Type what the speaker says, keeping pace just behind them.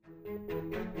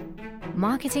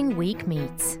Marketing Week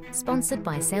Meets, sponsored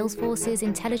by Salesforce's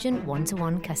intelligent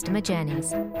one-to-one customer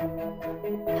journeys,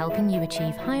 helping you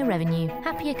achieve higher revenue,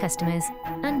 happier customers,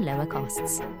 and lower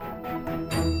costs.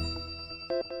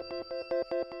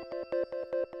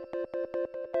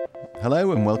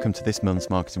 Hello and welcome to this month's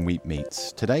Marketing Week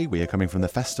Meets. Today we are coming from the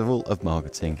Festival of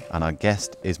Marketing and our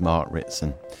guest is Mark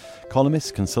Ritson.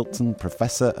 Columnist, consultant,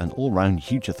 professor and all-round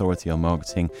huge authority on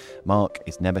marketing, Mark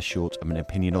is never short of an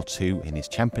opinion or two in his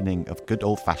championing of good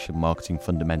old-fashioned marketing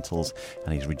fundamentals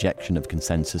and his rejection of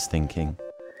consensus thinking.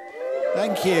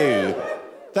 Thank you.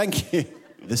 Thank you.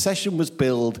 The session was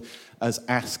billed as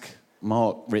Ask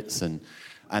Mark Ritson.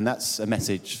 And that's a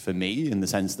message for me in the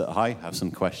sense that I have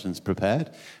some questions prepared,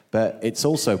 but it's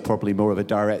also probably more of a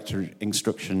direct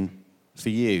instruction for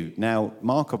you. Now,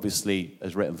 Mark obviously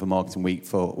has written for Marketing Week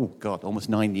for, almost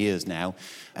 9 years now,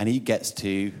 and he gets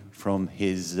to, from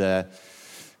his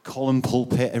column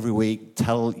pulpit every week,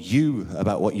 tell you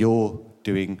about what you're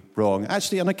doing wrong.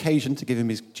 Actually, on occasion, to give him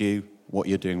his due, what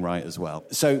you're doing right as well.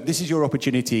 So this is your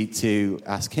opportunity to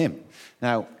ask him.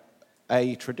 Now,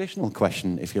 a traditional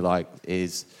question, if you like,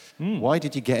 is why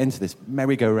did you get into this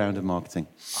merry-go-round of marketing?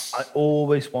 I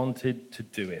always wanted to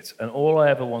do it, and all I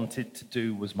ever wanted to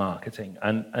do was marketing.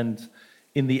 And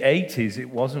in the 80s, it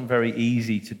wasn't very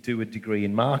easy to do a degree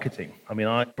in marketing. I mean,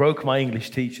 I broke my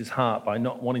English teacher's heart by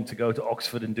not wanting to go to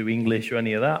Oxford and do English or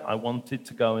any of that. I wanted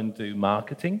to go and do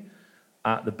marketing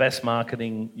at the best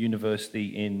marketing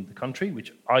university in the country,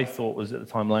 which I thought was at the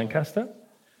time Lancaster.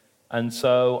 And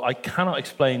so I cannot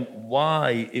explain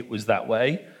why it was that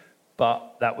way,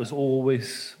 but that was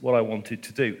always what I wanted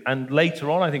to do. And later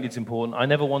on, I think it's important, I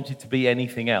never wanted to be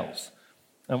anything else.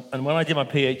 And when I did my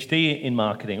PhD in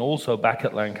marketing, also back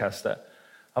at Lancaster,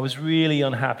 I was really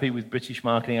unhappy with British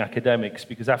marketing academics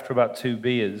because after about 2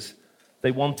 beers,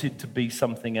 they wanted to be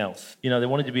something else. You know, they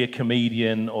wanted to be a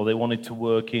comedian, or they wanted to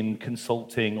work in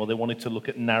consulting, or they wanted to look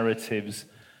at narratives.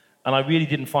 And I really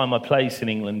didn't find my place in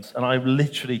England, and I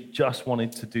literally just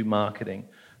wanted to do marketing.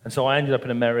 And so I ended up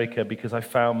in America because I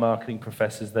found marketing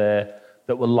professors there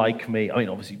that were like me. I mean,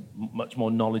 obviously much more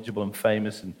knowledgeable and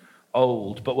famous and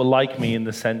old, but were like me in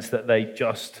the sense that they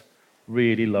just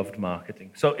really loved marketing.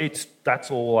 So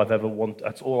that's all I've ever wanted.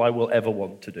 That's all I will ever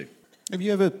want to do. Have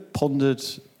you ever pondered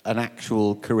an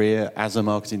actual career as a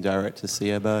marketing director,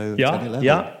 CMO?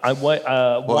 Yeah.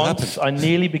 Once I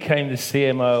nearly became the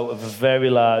CMO of a very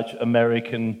large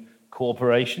American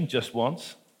corporation, just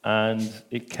once, and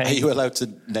it came. Are you allowed to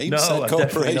name said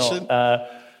corporation? Not.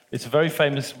 It's a very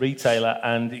famous retailer,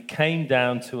 and it came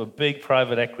down to a big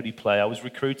private equity play. I was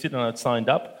recruited and I'd signed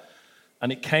up,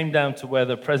 and it came down to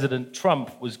whether President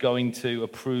Trump was going to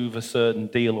approve a certain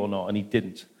deal or not, and he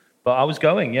didn't. But I was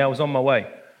going. I was on my way.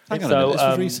 Hang on a minute, this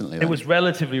was recently, then? It was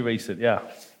relatively recent, yeah.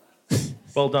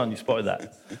 Well done, you spotted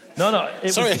that. No.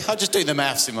 Sorry, I'm just doing the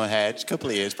maths in my head. A couple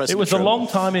of years. It was a long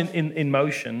time in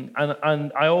motion,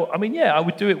 and I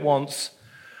would do it once.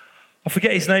 I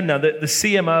forget his name now. The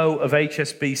CMO of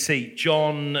HSBC,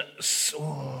 John,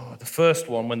 the first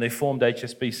one when they formed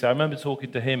HSBC. I remember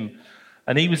talking to him,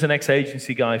 and he was an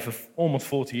ex-agency guy for almost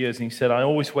 40 years, and he said, I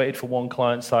always waited for one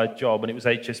client-side job, and it was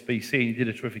HSBC, and he did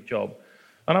a terrific job.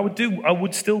 And I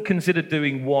would still consider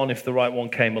doing one if the right one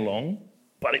came along,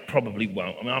 but it probably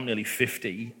won't. I mean, I'm nearly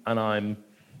 50, and I'm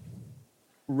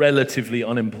relatively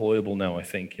unemployable now, I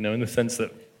think, in the sense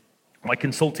that my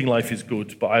consulting life is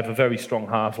good, but I have a very strong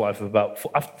half-life of about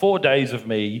 4 days of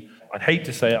me. I'd hate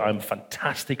to say it, I'm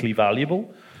fantastically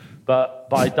valuable, but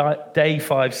by day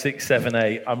 5, 6, 7,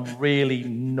 8, I'm really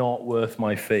not worth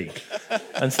my fee.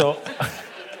 And so,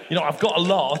 I've got a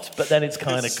lot, but then it's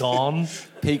kind of gone.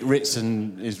 Peak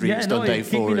Ritson is reached on day 4,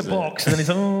 keep me in a box, and then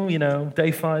it's,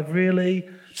 day 5, really?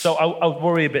 So I would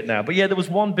worry a bit now. But yeah, there was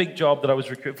one big job that I was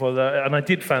recruited for, and I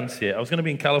did fancy it. I was going to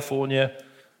be in California.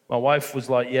 My wife was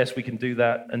like, yes, we can do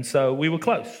that. And so we were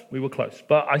close.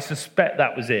 But I suspect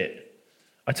that was it.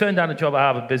 I turned down a job at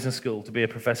Harvard Business School to be a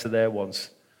professor there once,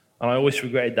 and I always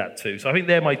regretted that too. So I think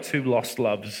they're my 2 lost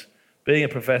loves, being a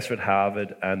professor at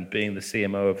Harvard and being the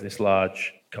CMO of this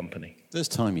large company. There's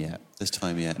time yet.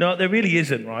 No, there really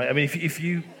isn't, right? I mean, if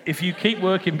you keep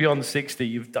working beyond 60,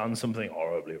 you've done something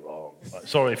horribly wrong. Like,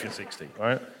 sorry if you're 60,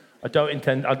 right? I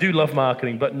do love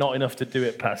marketing, but not enough to do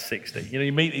it past 60.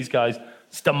 You meet these guys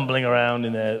stumbling around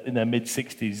in their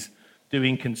mid-60s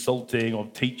doing consulting or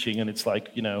teaching, and it's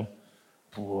like,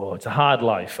 it's a hard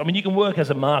life. I mean, you can work as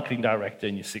a marketing director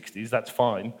in your 60s, that's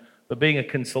fine, but being a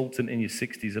consultant in your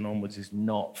 60s and onwards is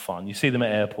not fun. You see them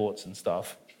at airports and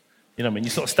stuff. You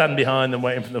sort of stand behind them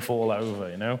waiting for them to fall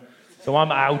over, So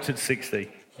I'm out at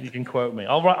 60. You can quote me.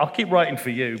 I'll keep writing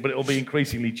for you, but it'll be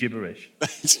increasingly gibberish.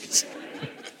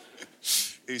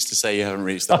 Who's to say you haven't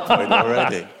reached that point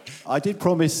already? I did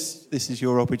promise this is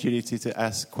your opportunity to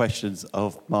ask questions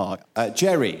of Mark.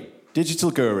 Jerry,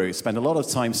 digital guru, spent a lot of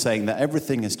time saying that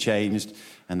everything has changed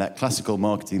and that classical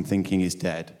marketing thinking is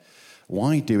dead.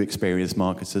 Why do experienced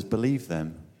marketers believe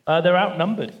them? They're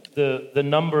outnumbered. The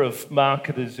number of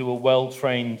marketers who are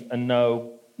well-trained and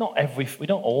know, we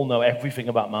don't all know everything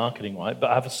about marketing, right?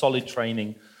 But have a solid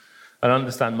training and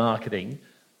understand marketing,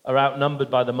 are outnumbered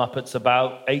by the Muppets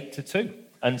about 8-2.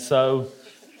 And so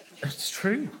it's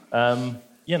true.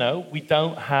 We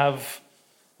don't have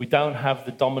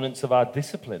the dominance of our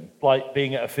discipline, like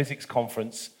being at a physics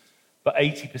conference, but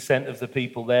 80% of the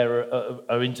people there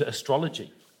are into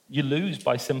astrology. You lose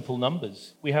by simple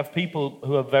numbers. We have people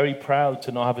who are very proud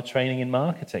to not have a training in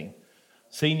marketing.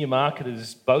 Senior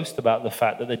marketers boast about the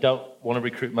fact that they don't want to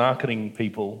recruit marketing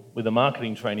people with a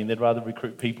marketing training. They'd rather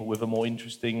recruit people with a more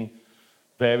interesting,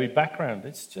 varied background.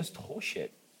 It's just horseshit.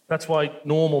 That's why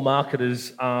normal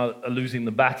marketers are losing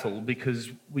the battle, because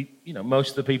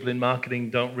most of the people in marketing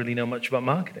don't really know much about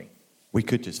marketing. We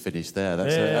could just finish there.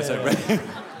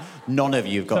 None of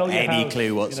you have got any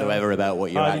clue whatsoever about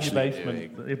what you're actually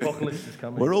doing. The apocalypse is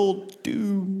coming. We're all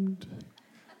doomed.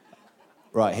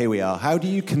 Right, here we are. How do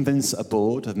you convince a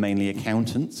board of mainly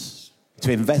accountants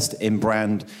to invest in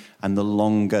brand and the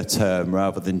longer term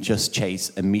rather than just chase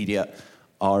immediate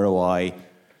ROI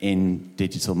in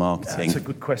digital marketing? That's a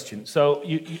good question. So,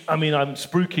 I'm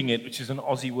spruiking it, which is an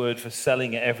Aussie word for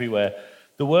selling it everywhere.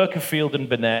 The work of Field and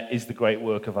Burnett is the great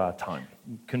work of our time.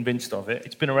 I'm convinced of it.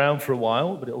 It's been around for a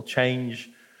while, but it'll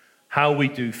change how we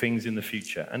do things in the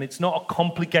future. And it's not a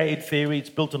complicated theory.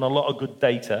 It's built on a lot of good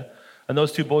data. And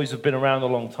those two boys have been around a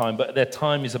long time, but their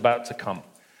time is about to come.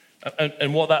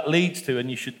 And what that leads to, and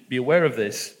you should be aware of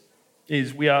this,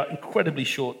 is we are incredibly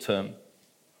short term.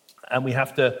 And we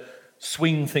have to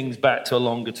swing things back to a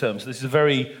longer term. So this is a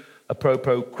very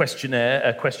apropos question.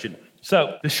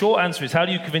 So the short answer is, how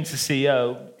do you convince a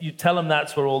CEO? You tell them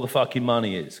that's where all the fucking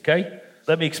money is, okay?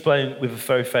 Let me explain with a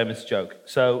very famous joke.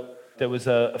 So there was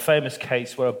a famous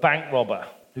case where a bank robber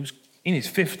who's in his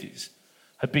 50s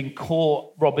had been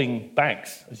caught robbing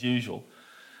banks, as usual.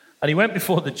 And he went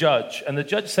before the judge, and the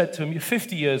judge said to him, "You're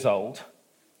 50 years old.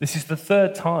 This is the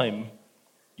third time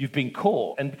you've been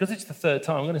caught. And because it's the third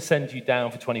time, I'm going to send you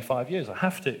down for 25 years. I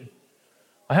have to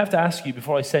ask you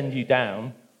before I send you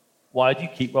down, why do you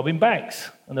keep robbing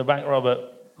banks?" And the bank robber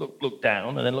looked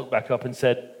down and then looked back up and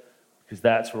said, "Because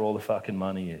that's where all the fucking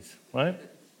money is," right?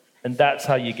 And that's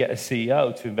how you get a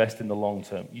CEO to invest in the long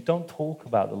term. You don't talk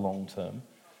about the long term.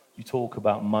 You talk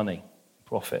about money,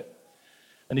 profit.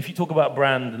 And if you talk about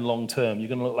brand and long term, you're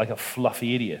going to look like a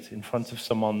fluffy idiot in front of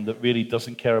someone that really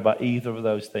doesn't care about either of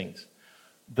those things.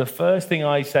 The first thing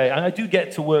I say, and I do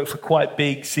get to work for quite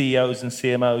big CEOs and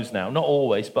CMOs now, not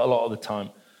always, but a lot of the time.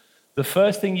 The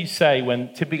first thing you say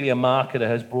when typically a marketer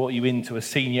has brought you into a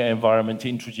senior environment to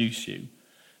introduce you,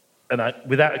 and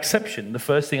without exception, the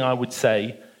first thing I would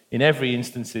say in every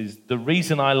instance is, the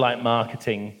reason I like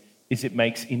marketing is it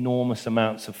makes enormous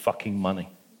amounts of fucking money.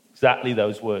 Exactly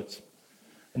those words.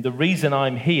 And the reason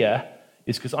I'm here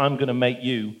is because I'm going to make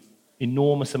you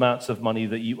enormous amounts of money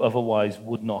that you otherwise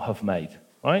would not have made,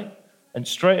 right? And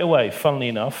straight away, funnily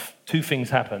enough, two things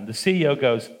happen. The CEO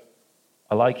goes,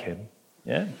 "I like him,"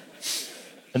 yeah?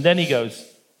 And then he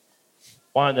goes,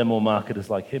 "Why aren't there more marketers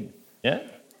like him?" Yeah?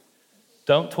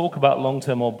 Don't talk about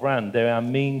long-term or brand. They are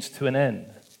means to an end.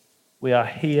 We are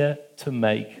here to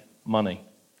make money.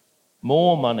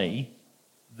 More money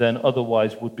than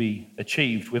otherwise would be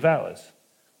achieved without us.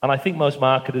 And I think most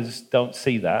marketers don't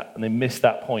see that, and they miss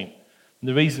that point. And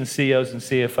the reason CEOs and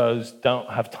CFOs don't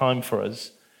have time for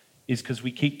us is because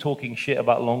we keep talking shit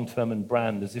about long-term and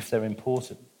brand as if they're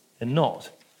important. They're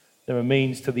not. They're a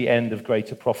means to the end of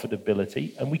greater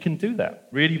profitability, and we can do that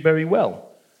really very well.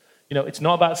 It's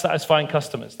not about satisfying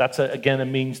customers. That's, again, a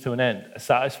means to an end. A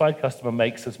satisfied customer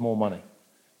makes us more money.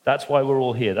 That's why we're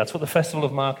all here. That's what the Festival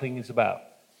of Marketing is about.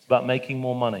 It's about making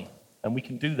more money, and we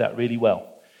can do that really well.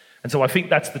 And so I think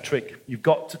that's the trick. You've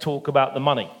got to talk about the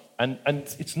money. And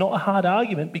it's not a hard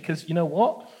argument, because you know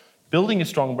what? Building a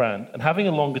strong brand and having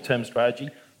a longer-term strategy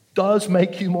does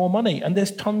make you more money, and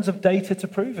there's tons of data to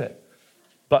prove it.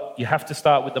 But you have to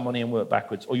start with the money and work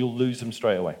backwards, or you'll lose them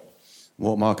straight away.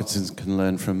 What marketers can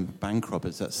learn from bank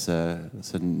robbers? That's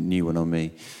a new one on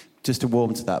me. Just to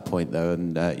warm to that point, though,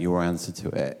 and your answer to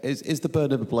it, is the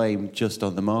burden of blame just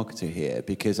on the marketer here?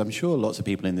 Because I'm sure lots of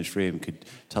people in this room could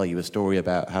tell you a story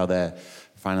about how their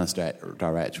finance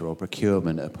director or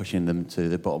procurement are pushing them to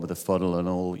the bottom of the funnel and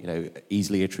all,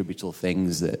 easily attributable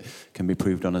things that can be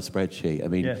proved on a spreadsheet. I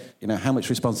mean, how much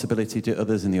responsibility do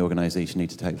others in the organisation need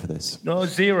to take for this? No,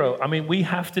 zero. I mean, we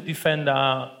have to defend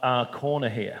our corner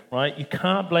here, right? You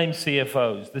can't blame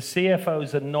CFOs. The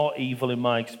CFOs are not evil in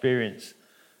my experience.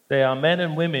 They are men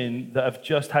and women that have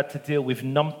just had to deal with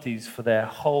numpties for their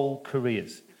whole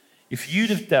careers. If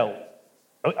you'd have dealt...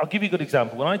 I'll give you a good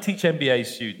example. When I teach MBA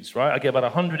students, right, I get about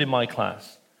 100 in my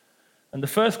class. And the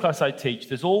first class I teach,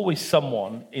 there's always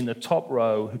someone in the top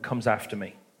row who comes after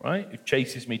me, right, who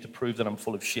chases me to prove that I'm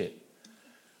full of shit.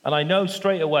 And I know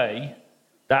straight away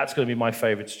that's going to be my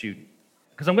favorite student.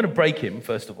 Because I'm going to break him,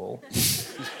 first of all,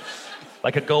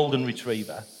 like a golden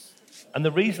retriever. And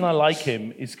the reason I like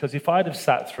him is because if I'd have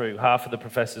sat through half of the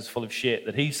professors full of shit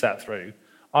that he sat through,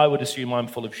 I would assume I'm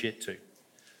full of shit too.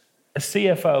 A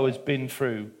CFO has been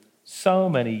through so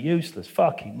many useless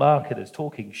fucking marketers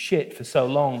talking shit for so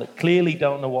long that clearly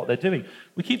don't know what they're doing.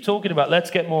 We keep talking about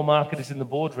let's get more marketers in the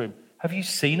boardroom. Have you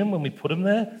seen them when we put them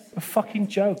there? They're a fucking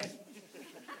joke.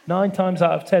 9 times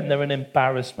out of 10, they're an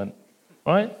embarrassment,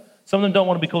 right? Some of them don't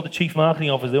want to be called the chief marketing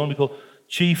officer. They want to be called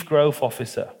chief growth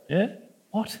officer. Yeah?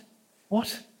 What?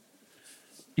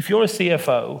 If you're a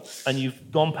CFO and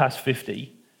you've gone past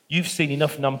 50, you've seen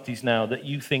enough numpties now that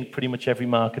you think pretty much every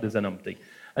marketer's a numpty.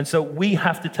 And so we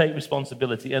have to take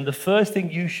responsibility. And the first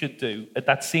thing you should do at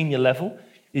that senior level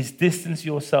is distance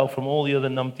yourself from all the other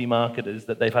numpty marketers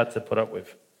that they've had to put up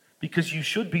with. Because you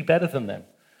should be better than them.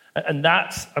 And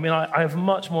that's, I have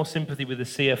much more sympathy with a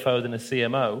CFO than a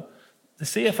CMO. The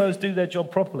CFOs do their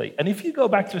job properly. And if you go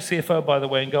back to a CFO, by the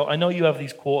way, and go, I know you have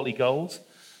these quarterly goals,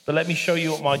 but let me show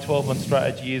you what my 12-month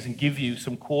strategy is and give you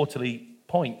some quarterly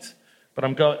points. But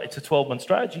it's a 12-month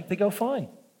strategy, they go fine.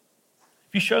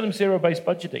 If you show them zero-based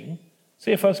budgeting,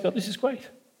 CFOs go, this is great.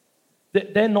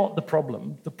 They're not the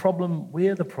problem.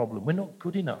 We're the problem. We're not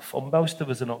good enough, or most of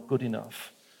us are not good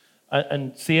enough.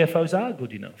 And CFOs are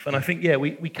good enough. And I think,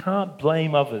 we can't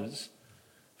blame others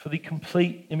for the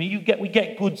complete... we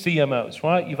get good CMOs,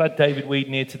 right? You've had David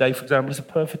Wheaton here today, for example, as a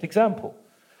perfect example.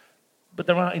 But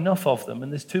there aren't enough of them,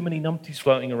 and there's too many numpties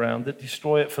floating around that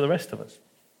destroy it for the rest of us.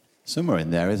 Somewhere in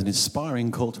there is an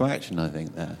inspiring call to action, I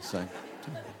think, there. So,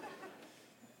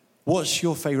 what's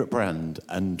your favourite brand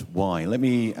and why? Let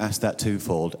me ask that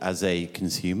twofold, as a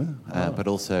consumer, but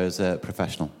also as a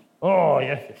professional. Oh,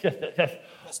 yes.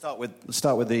 Let's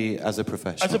start with the as a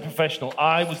professional. As a professional,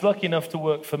 I was lucky enough to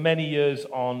work for many years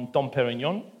on Dom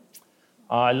Pérignon.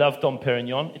 I love Dom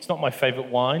Pérignon. It's not my favourite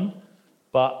wine,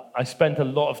 but I spent a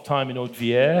lot of time in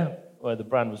Haute-Vière, where the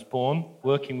brand was born,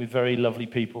 working with very lovely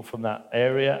people from that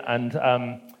area, and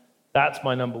that's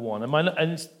my number one.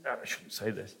 I shouldn't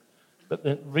say this, but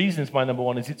the reason it's my number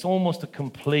one is it's almost a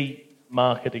complete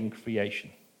marketing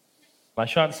creation. I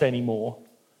shan't say any more,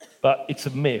 but it's a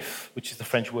myth, which is the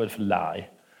French word for lie,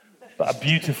 but a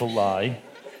beautiful lie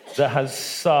that has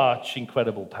such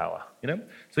incredible power,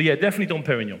 So definitely Dom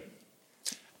Pérignon.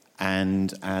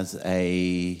 And as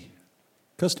a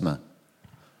customer?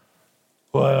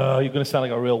 Well, you're going to sound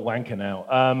like a real wanker now.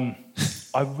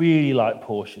 I really like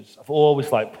Porsches. I've always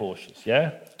liked Porsches,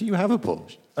 yeah? Do you have a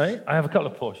Porsche? I have a couple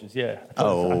of Porsches, yeah. I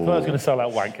thought I was going to sound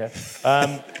like wanker.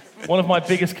 One of my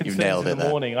biggest concerns in the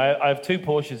morning, I have 2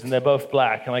 Porsches and they're both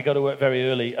black, and I go to work very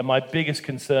early, and my biggest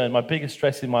concern, my biggest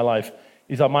stress in my life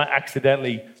is I might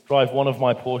accidentally drive one of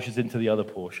my Porsches into the other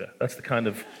Porsche. That's the kind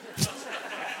of...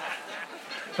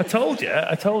 I told you.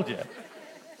 I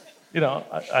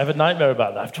have a nightmare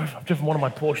about that. I've driven one of my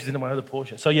Porsches into my other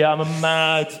Porsche. So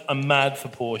I'm mad for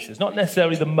Porsches. Not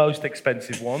necessarily the most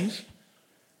expensive ones,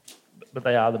 but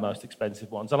they are the most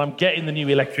expensive ones. And I'm getting the new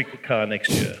electric car next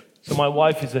year. So my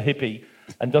wife is a hippie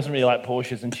and doesn't really like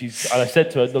Porsches, and I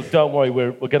said to her, look, don't worry,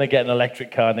 we're going to get an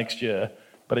electric car next year,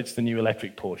 but it's the new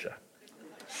electric Porsche.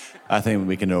 I think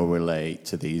we can all relate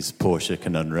to these Porsche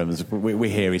conundrums. We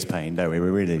hear his pain, don't we? We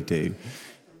really do.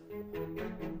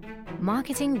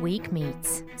 Marketing Week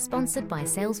Meets, sponsored by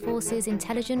Salesforce's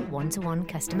intelligent one-to-one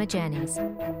customer journeys,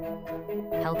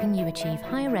 helping you achieve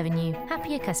higher revenue,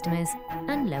 happier customers,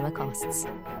 and lower costs.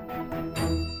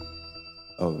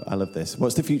 Oh, I love this.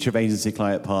 What's the future of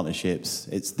agency-client partnerships?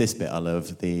 It's this bit I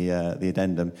love, the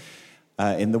addendum.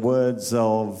 In the words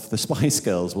of the Spice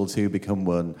Girls, will 2 become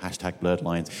 1? #blurred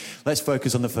lines. Let's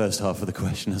focus on the first half of the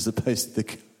question as opposed to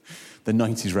the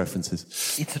 90s references.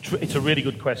 It's a really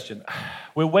good question.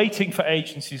 We're waiting for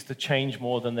agencies to change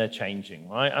more than they're changing,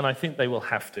 right? And I think they will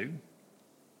have to.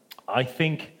 I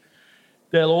think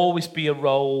there'll always be a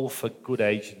role for good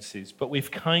agencies, but we're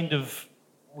kind of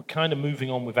moving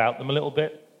on without them a little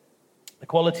bit. The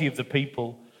quality of the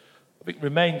people, I think,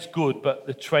 remains good, but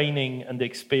the training and the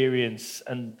experience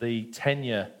and the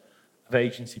tenure of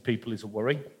agency people is a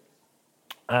worry.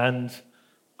 And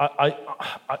I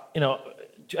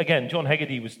again, John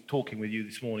Hegarty was talking with you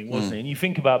this morning, wasn't he? And you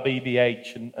think about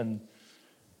BBH and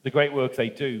the great work they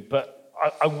do, but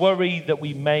I worry that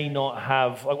we may not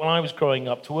have, like when I was growing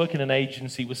up, to work in an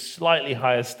agency was slightly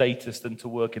higher status than to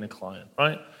work in a client,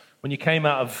 right? When you came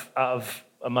out of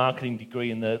a marketing degree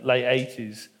in the late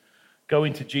 80s,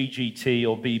 going to GGT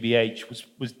or BBH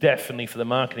was definitely for the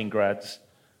marketing grads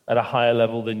at a higher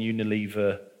level than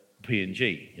Unilever,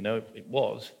 P&G. It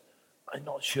was. I'm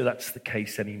not sure that's the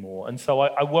case anymore. And so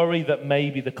I worry that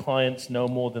maybe the clients know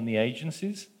more than the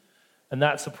agencies. And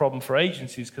that's a problem for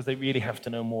agencies because they really have to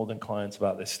know more than clients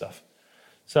about this stuff.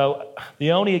 So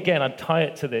I'd tie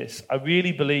it to this. I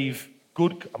really believe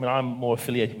I'm more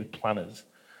affiliated with planners.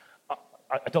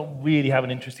 I don't really have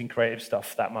an interest in creative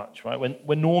stuff that much, right?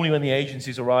 When normally when the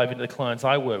agencies arrive into the clients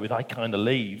I work with, I kind of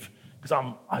leave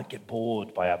because I get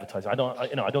bored by advertising. I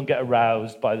don't get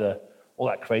aroused by all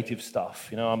that creative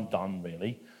stuff. I'm done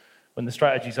really. When the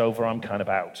strategy's over, I'm kind of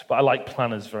out. But I like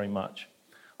planners very much.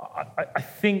 I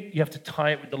think you have to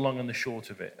tie it with the long and the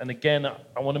short of it. And again,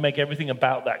 I want to make everything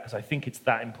about that because I think it's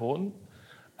that important.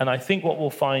 And I think what we'll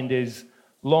find is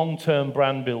long-term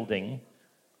brand building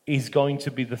is going to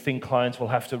be the thing clients will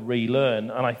have to relearn.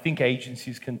 And I think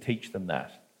agencies can teach them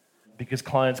that because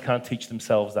clients can't teach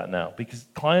themselves that now. Because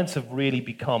clients have really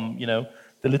become,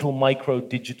 the little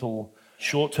micro-digital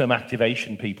short-term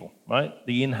activation people, right?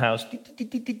 The in-house,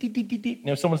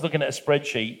 someone's looking at a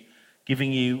spreadsheet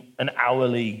giving you an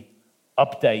hourly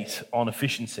update on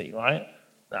efficiency, right?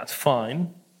 That's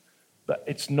fine, but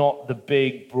it's not the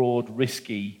big, broad,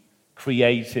 risky,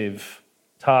 creative,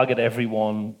 target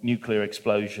everyone nuclear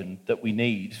explosion that we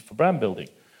need for brand building.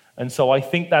 And so I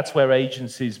think that's where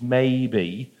agencies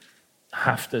maybe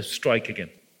have to strike again.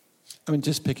 I mean,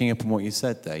 just picking up on what you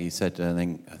said there, you said, I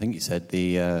think you said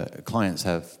the clients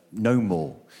know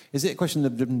more. Is it a question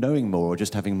of them knowing more or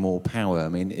just having more power? I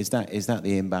mean, is that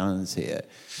the imbalance here?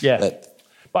 Yeah, but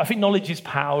I think knowledge is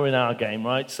power in our game,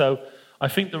 right? So I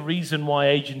think the reason why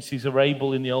agencies are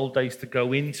able in the old days to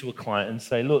go into a client and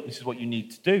say, look, this is what you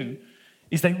need to do,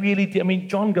 is they really do. I mean,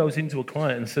 John goes into a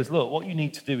client and says, look, what you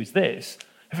need to do is this.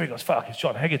 Everybody goes, fuck, it's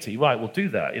John Hegarty. Right, we'll do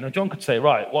that. John could say,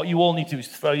 right, what you all need to do is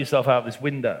throw yourself out of this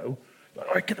window. All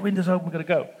right, get the windows open, we're going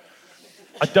to go.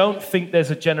 I don't think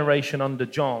there's a generation under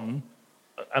John,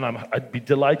 and I'd be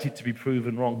delighted to be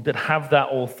proven wrong, that have that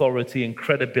authority and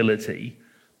credibility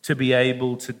to be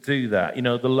able to do that.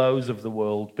 The Lowe's of the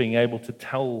world being able to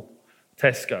tell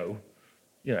Tesco,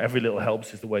 every little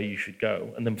helps is the way you should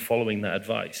go, and then following that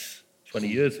advice 20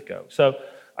 years ago. So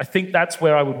I think that's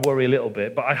where I would worry a little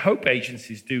bit, but I hope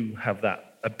agencies do have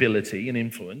that ability and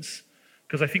influence,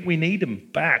 because I think we need them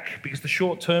back, because the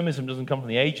short-termism doesn't come from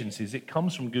the agencies, it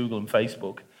comes from Google and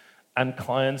Facebook and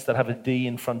clients that have a D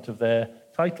in front of their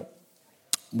title.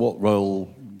 What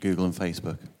role Google and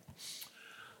Facebook?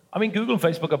 I mean, Google and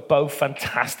Facebook are both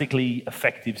fantastically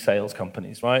effective sales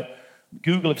companies, right?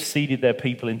 Google have seeded their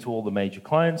people into all the major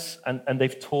clients, and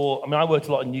they've taught. I mean, I worked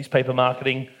a lot in newspaper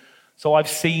marketing, so I've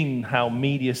seen how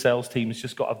media sales teams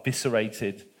just got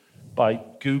eviscerated by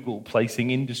Google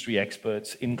placing industry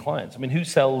experts in clients. I mean, who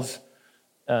sells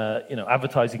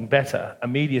advertising better? A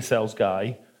media sales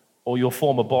guy or your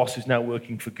former boss who's now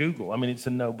working for Google? I mean, it's a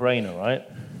no-brainer, right?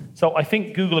 So I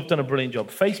think Google have done a brilliant job.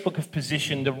 Facebook have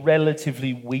positioned a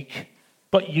relatively weak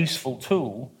but useful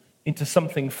tool into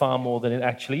something far more than it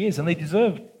actually is, and they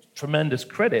deserve tremendous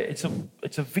credit.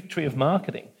 It's a victory of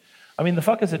marketing. I mean, the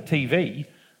fuckers at TV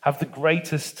have the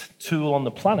greatest tool on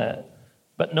the planet,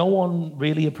 but no one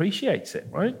really appreciates it,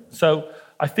 right? So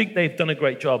I think they've done a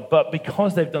great job, but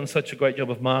because they've done such a great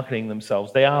job of marketing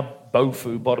themselves, they are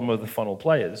BOFU, bottom of the funnel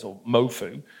players, or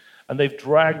MOFU, and they've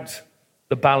dragged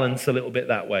the balance a little bit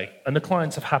that way, and the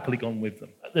clients have happily gone with them.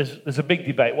 There's a big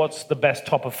debate. What's the best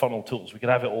top of funnel tools? We could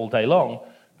have it all day long,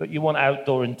 but you want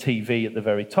outdoor and TV at the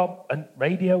very top, and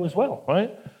radio as well,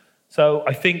 right? So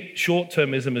I think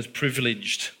short-termism has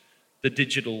privileged the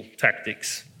digital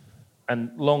tactics,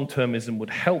 and long-termism would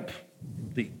help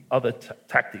the other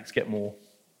tactics get more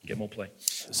play.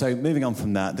 So moving on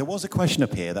from that, there was a question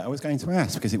up here that I was going to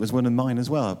ask because it was one of mine as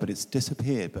well, but it's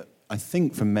disappeared. But I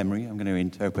think from memory, I'm going to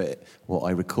interpret what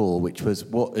I recall, which was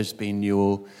what has been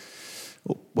your...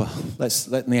 Well,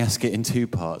 let me ask it in two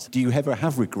parts. Do you ever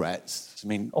have regrets? I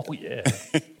mean... Oh, yeah.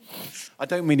 I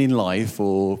don't mean in life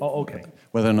or okay.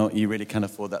 whether or not you really can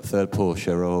afford that third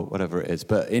Porsche or whatever it is.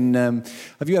 But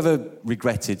have you ever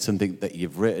regretted something that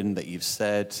you've written, that you've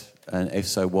said? And if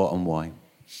so, what and why?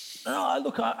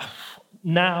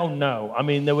 No. I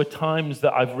mean, there were times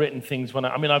that I've written things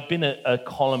I've been a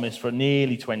columnist for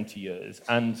nearly 20 years.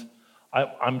 And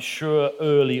I'm sure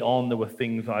early on there were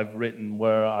things I've written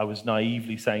where I was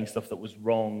naively saying stuff that was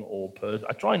wrong or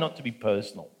I try not to be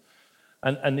personal.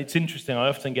 And it's interesting, I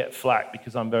often get flack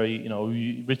because I'm very,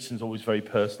 Richardson's always very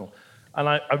personal. And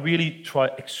I really try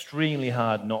extremely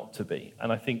hard not to be.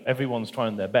 And I think everyone's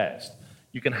trying their best.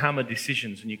 You can hammer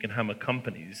decisions and you can hammer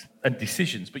companies and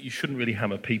decisions, but you shouldn't really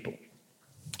hammer people,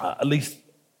 at least,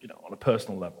 on a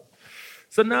personal level.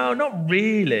 So no, not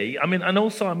really. I mean, and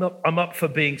also I'm up for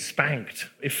being spanked.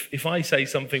 If I say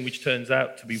something which turns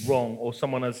out to be wrong or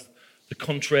someone has the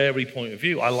contrary point of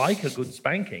view, I like a good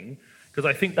spanking, because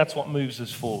I think that's what moves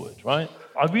us forward, right?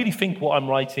 I really think what I'm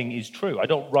writing is true. I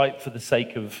don't write for the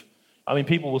sake of...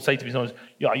 people will say to me sometimes,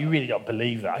 you really don't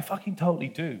believe that. I fucking totally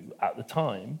do at the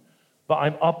time, but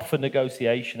I'm up for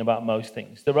negotiation about most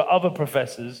things. There are other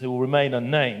professors who will remain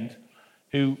unnamed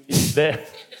who it's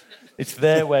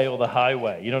their way or the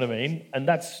highway, you know what I mean? And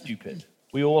that's stupid.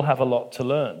 We all have a lot to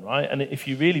learn, right? And if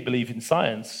you really believe in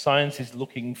science, science is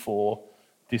looking for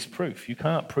disproof. You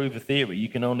can't prove a theory. You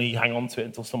can only hang on to it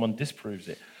until someone disproves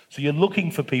it. So you're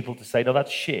looking for people to say, no, that's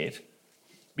shit,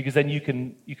 because then you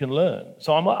can learn.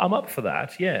 So I'm up for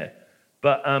that, yeah.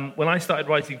 But when I started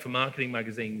writing for marketing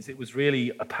magazines, it was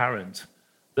really apparent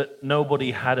that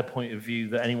nobody had a point of view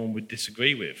that anyone would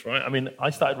disagree with, right? I mean, I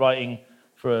started writing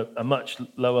for a much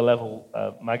lower level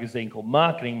magazine called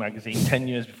Marketing Magazine 10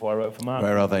 years before I wrote for marketing.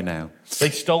 Where are they now? They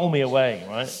stole me away,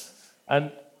 right?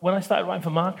 And when I started writing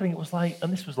for marketing, it was like,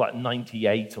 and this was like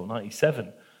 98 or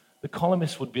 97, the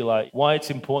columnists would be like, why it's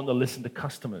important to listen to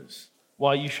customers,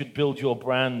 why you should build your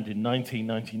brand in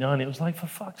 1999. It was like, for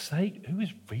fuck's sake, who is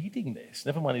reading this?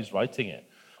 Never mind who's writing it.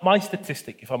 My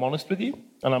statistic, if I'm honest with you,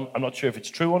 and I'm not sure if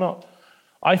it's true or not,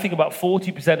 I think about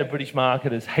 40% of British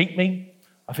marketers hate me,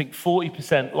 I think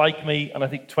 40% like me, and I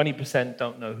think 20%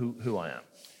 don't know who I am.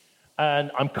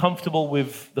 And I'm comfortable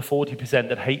with the 40%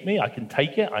 that hate me. I can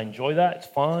take it. I enjoy that. It's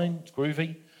fine. It's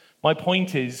groovy. My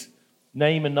point is,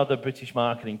 name another British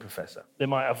marketing professor. They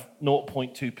might have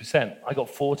 0.2%. I got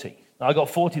 40. Now, I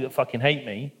got 40 that fucking hate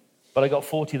me, but I got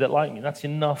 40 that like me. That's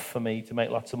enough for me to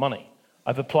make lots of money.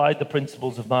 I've applied the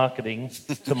principles of marketing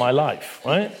to my life,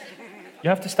 right? You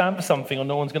have to stand for something or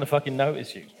no one's going to fucking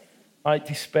notice you. I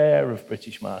despair of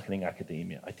British marketing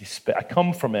academia. I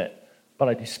come from it, but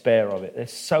I despair of it. They're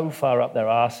so far up their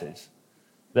arses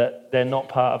that they're not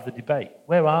part of the debate.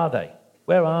 Where are they?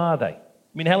 Where are they?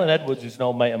 I mean, Helen Edwards is an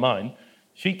old mate of mine.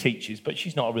 She teaches, but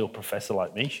she's not a real professor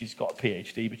like me. She's got a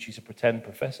PhD, but she's a pretend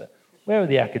professor. Where are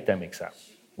the academics at?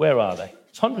 Where are they?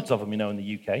 There's hundreds of them, in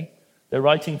the UK. They're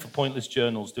writing for pointless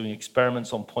journals, doing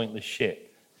experiments on pointless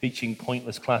shit, teaching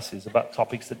pointless classes about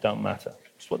topics that don't matter.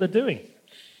 That's what they're doing.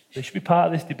 They should be part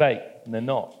of this debate, and they're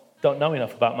not. Don't know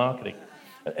enough about marketing.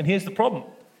 And here's the problem.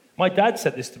 My dad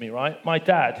said this to me, right? My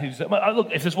dad,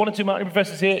 look, if there's one or two marketing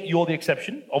professors here, you're the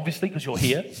exception, obviously, because you're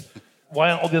here.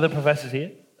 Why aren't all the other professors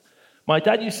here? My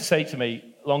dad used to say to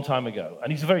me a long time ago,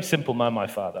 and he's a very simple man, my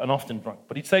father, and often drunk,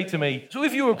 but he'd say to me, so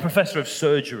if you were a professor of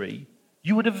surgery,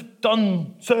 you would have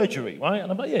done surgery, right?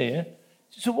 And I'm like, yeah.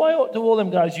 So why do all them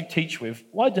guys you teach with,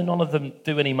 why do none of them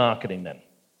do any marketing then?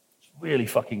 It's a really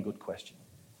fucking good question.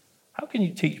 How can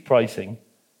you teach pricing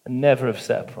and never have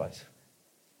set a price?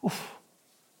 Oof.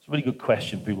 It's a really good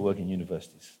question for people working in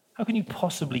universities. How can you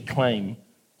possibly claim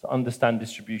to understand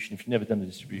distribution if you've never done a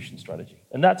distribution strategy?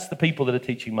 And that's the people that are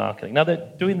teaching marketing. Now,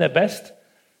 they're doing their best,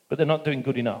 but they're not doing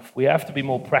good enough. We have to be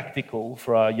more practical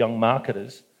for our young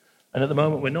marketers, and at the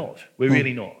moment, we're not. We're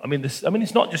really not. I mean,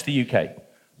 it's not just the UK,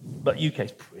 but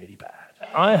UK's pretty bad.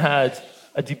 I had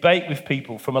a debate with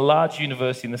people from a large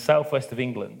university in the southwest of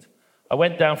England. I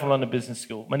went down from London Business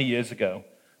School many years ago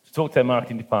to talk to their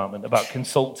marketing department about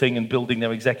consulting and building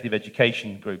their executive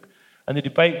education group. And the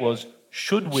debate was,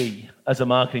 should we, as a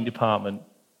marketing department,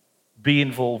 be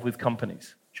involved with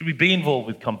companies? Should we be involved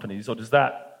with companies, or does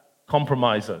that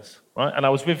compromise us? Right? And I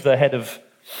was with the head of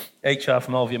HR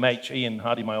from LVMH, Ian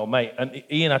Hardy, my old mate, and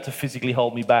Ian had to physically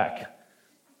hold me back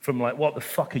from like, what the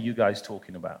fuck are you guys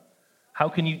talking about? How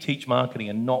can you teach marketing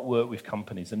and not work with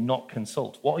companies and not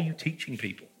consult? What are you teaching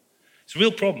people? It's a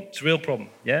real problem. It's a real problem,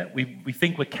 yeah? We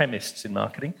think we're chemists in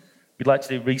marketing. We'd like to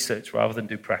do research rather than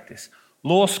do practice.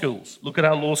 Law schools. Look at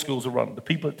how law schools are run. The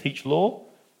people that teach law,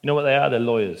 you know what they are? They're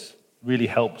lawyers. It really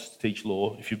helps to teach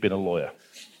law if you've been a lawyer.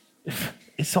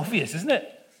 It's obvious, isn't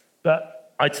it?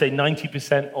 But I'd say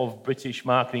 90% of British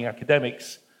marketing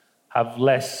academics have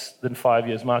less than 5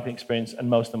 years marketing experience, and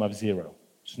most of them have 0.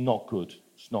 It's not good.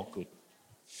 It's not good.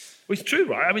 Well, it's true,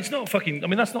 right? I mean, it's not fucking... I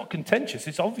mean, that's not contentious.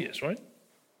 It's obvious, right?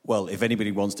 Well, if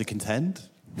anybody wants to contend...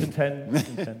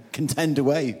 Contend. Contend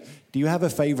away. Do you have a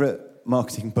favourite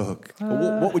marketing book?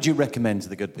 Or what would you recommend to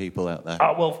the good people out there?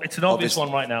 Well, it's an obvious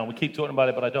one right now. We keep talking about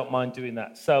it, but I don't mind doing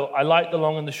that. So I like the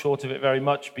long and the short of it very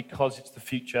much because it's the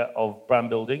future of brand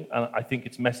building, and I think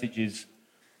its message is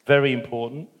very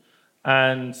important.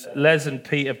 And Les and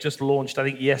Pete have just launched, I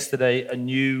think yesterday, a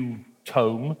new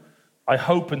tome. I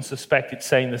hope and suspect it's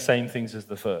saying the same things as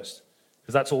the first,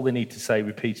 because that's all they need to say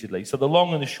repeatedly. So the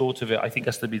long and the short of it, I think,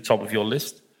 has to be top of your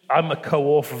list. I'm a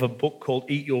co-author of a book called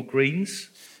Eat Your Greens.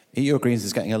 Eat Your Greens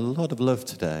is getting a lot of love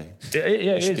today. Yeah,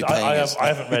 it is. I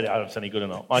haven't read it. I don't know if it's any good or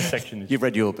not. My section is... You've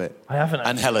read your bit. I haven't.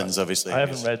 And Helen's, obviously. I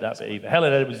haven't read that bit either.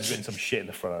 Helen Edwards has written some shit in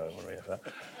the front. I don't want to read that.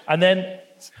 And then,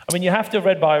 I mean, you have to have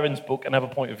read Byron's book and have a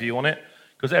point of view on it,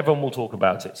 because everyone will talk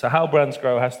about it. So How Brands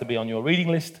Grow has to be on your reading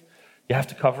list. You have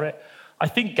to cover it. I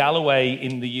think Galloway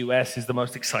in the US is the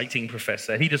most exciting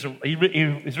professor. He's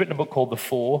written a book called The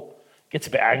Four. Gets a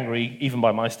bit angry, even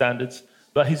by my standards.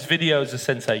 But his videos are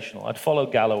sensational. I'd follow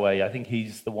Galloway. I think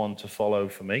he's the one to follow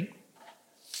for me.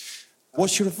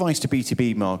 What's your advice to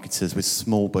B2B marketers with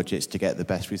small budgets to get the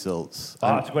best results?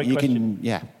 That's a great question.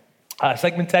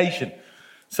 Segmentation.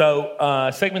 So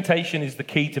segmentation is the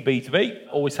key to B2B,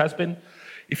 always has been.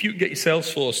 If you can get your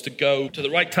sales force to go to the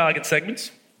right target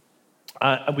segments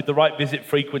and with the right visit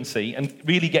frequency and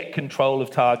really get control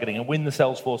of targeting and win the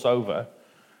sales force over,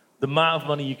 the amount of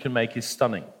money you can make is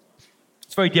stunning.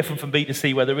 It's very different from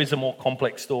B2C, where there is a more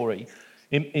complex story.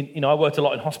 I worked a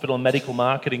lot in hospital and medical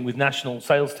marketing with national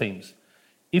sales teams.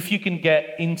 If you can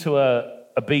get into a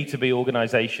B2B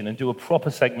organization and do a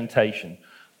proper segmentation,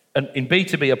 and in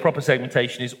B2B, a proper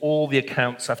segmentation is all the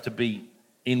accounts have to be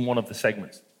in one of the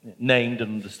segments, named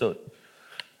and understood.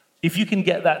 If you can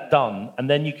get that done, and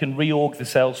then you can reorg the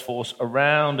sales force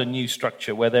around a new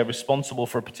structure where they're responsible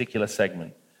for a particular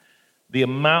segment, the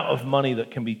amount of money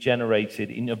that can be generated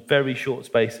in a very short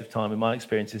space of time, in my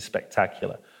experience, is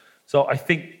spectacular. So I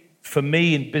think, for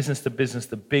me, in business to business,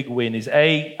 the big win is,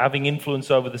 A, having influence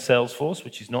over the sales force,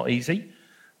 which is not easy,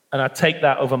 and I take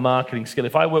that over marketing skill.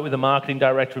 If I work with a marketing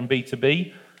director in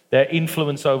B2B, their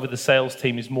influence over the sales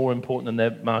team is more important than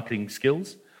their marketing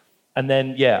skills. And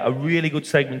then, a really good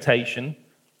segmentation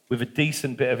with a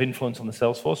decent bit of influence on the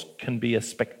sales force can be a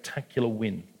spectacular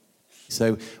win.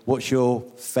 So what's your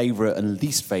favourite and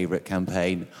least favourite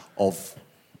campaign of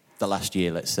the last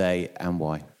year, let's say, and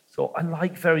why? So I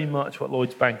like very much what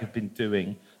Lloyds Bank have been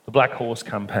doing, the Black Horse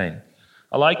campaign.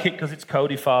 I like it because it's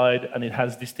codified and it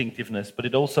has distinctiveness, but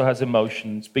it also has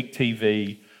emotion. It's big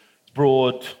TV, it's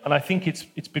broad, and I think it's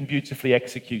been beautifully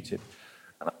executed.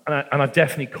 And I've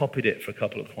definitely copied it for a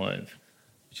couple of clients,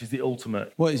 which is the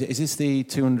ultimate. What is it? Is this the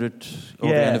 200 or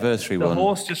the anniversary one? The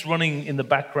horse just running in the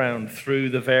background through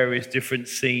the various different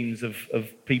scenes of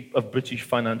British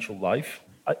financial life,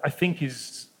 I think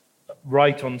is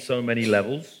right on so many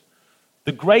levels.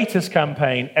 The greatest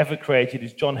campaign ever created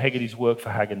is John Hegarty's work for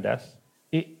Häagen-Dazs.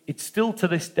 It's still to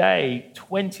this day,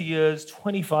 20 years,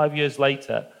 25 years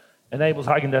later, enables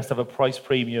Häagen-Dazs to have a price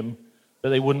premium that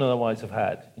they wouldn't otherwise have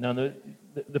had.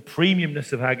 The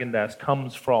premiumness of Häagen-Dazs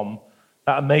comes from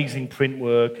that amazing print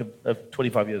work of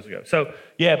 25 years ago. So,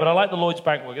 but I like the Lloyds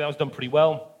Bank work. That was done pretty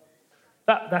well.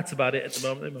 That's about it at the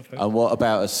moment. And what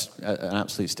about an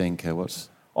absolute stinker?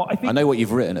 I know what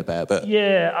you've written about, but...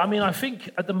 Yeah, I mean, I think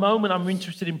at the moment I'm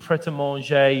interested in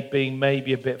Pret-a-Manger being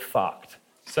maybe a bit fucked.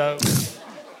 So,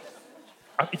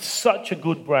 it's such a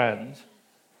good brand.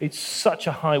 It's such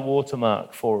a high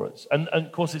watermark for us. And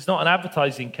of course, it's not an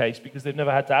advertising case because they've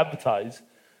never had to advertise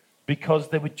because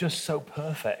they were just so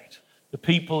perfect. The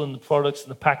people and the products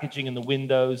and the packaging and the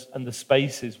windows and the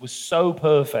spaces were so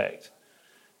perfect.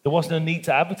 There wasn't a need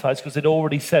to advertise because they'd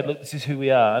already said, look, this is who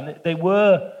we are. And they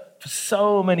were, for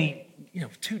so many,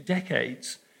 2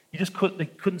 decades, they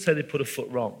couldn't say they put a foot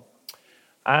wrong.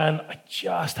 And I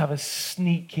just have a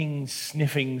sneaking,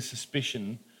 sniffing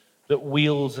suspicion that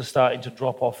wheels are starting to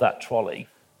drop off that trolley.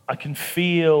 I can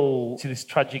feel this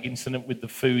tragic incident with the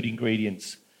food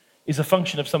ingredients is a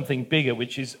function of something bigger,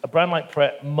 which is a brand like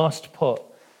Pret must put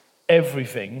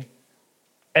everything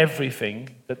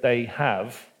that they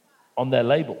have on their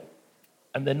label.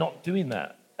 And they're not doing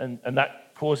that. And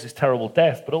that causes terrible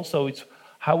death, but also it's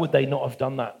how would they not have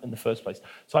done that in the first place?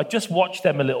 So I just watched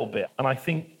them a little bit, and I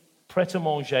think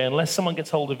Pret-a-Manger, unless someone gets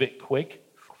hold of it quick,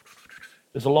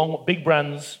 big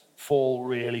brands fall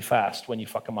really fast when you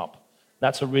fuck them up.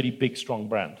 That's a really big, strong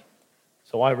brand.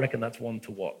 So I reckon that's one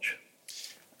to watch.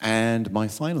 And my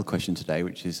final question today,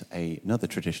 which is another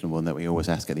traditional one that we always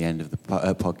ask at the end of the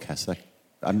podcast.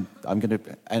 I'm going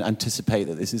to anticipate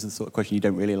that this is the sort of question you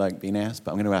don't really like being asked,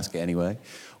 but I'm going to ask it anyway.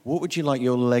 What would you like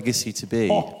your legacy to be?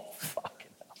 Oh, fucking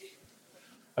hell.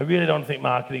 I really don't think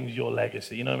marketing is your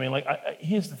legacy. You know what I mean? Like,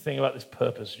 here's the thing about this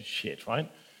purpose of shit,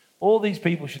 right? All these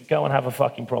people should go and have a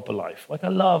fucking proper life. Like, I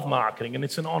love marketing, and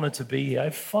it's an honor to be here. I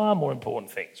have far more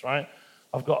important things, right?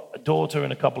 I've got a daughter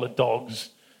and a couple of dogs.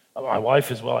 My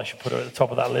wife as well, I should put her at the top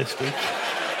of that list.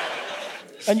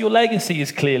 And your legacy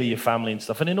is clearly your family and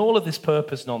stuff. And in all of this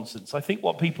purpose nonsense, I think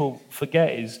what people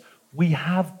forget is we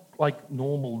have, like,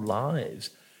 normal lives.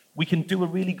 We can do a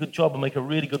really good job and make a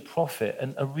really good profit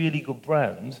and a really good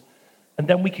brand, and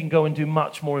then we can go and do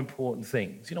much more important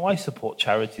things. You know, I support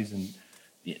charities, and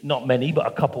not many, but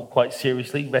a couple quite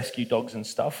seriously, rescue dogs and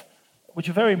stuff, which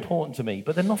are very important to me,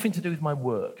 but they're nothing to do with my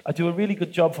work. I do a really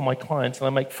good job for my clients, and I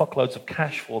make fuckloads of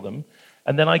cash for them,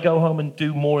 and then I go home and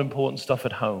do more important stuff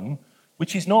at home,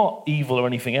 which is not evil or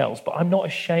anything else, but I'm not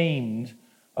ashamed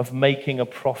of making a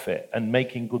profit and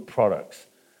making good products.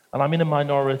 And I'm in a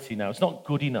minority now. It's not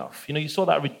good enough. You know, you saw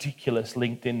that ridiculous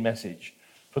LinkedIn message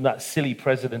from that silly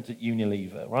president at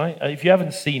Unilever, right? If you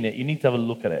haven't seen it, you need to have a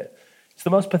look at it. It's the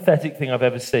most pathetic thing I've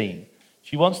ever seen.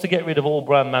 She wants to get rid of all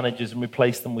brand managers and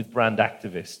replace them with brand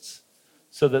activists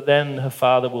so that then her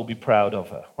father will be proud of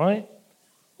her, right?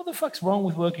 What the fuck's wrong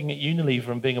with working at Unilever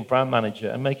and being a brand manager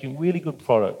and making really good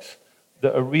products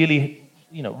that are really,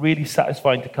 you know, really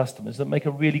satisfying to customers, that make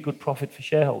a really good profit for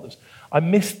shareholders? I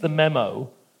missed the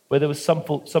memo where there was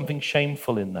something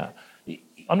shameful in that.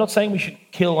 I'm not saying we should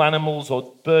kill animals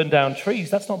or burn down trees.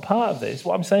 That's not part of this.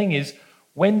 What I'm saying is,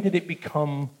 when did it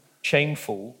become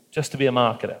shameful just to be a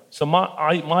marketer? So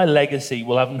my legacy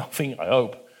will have nothing, I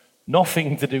hope,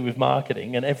 nothing to do with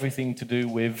marketing and everything to do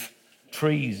with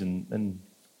trees and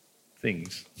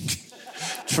things.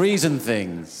 Trees and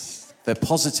things. The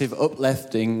positive,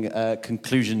 uplifting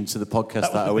conclusion to the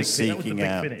podcast that I was seeking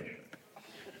out. Finish.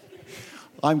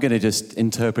 I'm going to just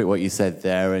interpret what you said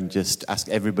there and just ask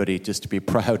everybody just to be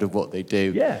proud of what they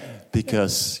do. Yeah.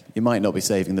 Because you might not be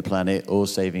saving the planet or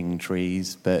saving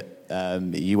trees, but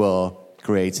you are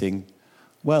creating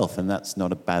wealth, and that's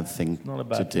not a bad thing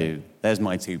to do. There's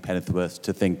my 2 pennyworth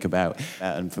to think about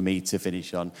and for me to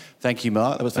finish on. Thank you,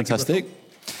 Mark. That was fantastic.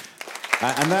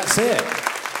 And that's it.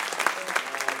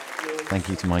 Thank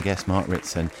you to my guest, Mark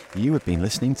Ritson. You have been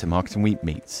listening to Marketing Week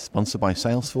Meets, sponsored by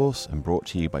Salesforce and brought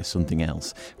to you by Something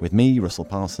Else, with me, Russell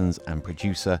Parsons, and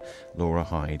producer Laura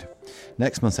Hyde.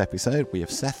 Next month's episode, we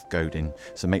have Seth Godin,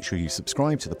 so make sure you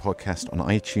subscribe to the podcast on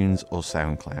iTunes or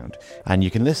SoundCloud. And you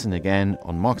can listen again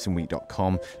on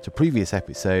marketingweek.com to previous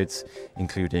episodes,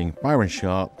 including Byron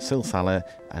Sharp, Sil Saller,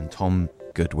 and Tom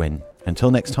Goodwin. Until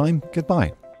next time,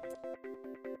 goodbye.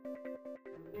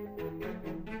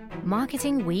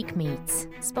 Marketing Week Meets,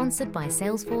 sponsored by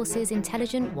Salesforce's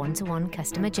intelligent one-to-one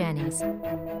customer journeys,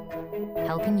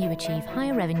 helping you achieve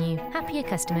higher revenue, happier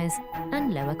customers,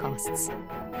 and lower costs.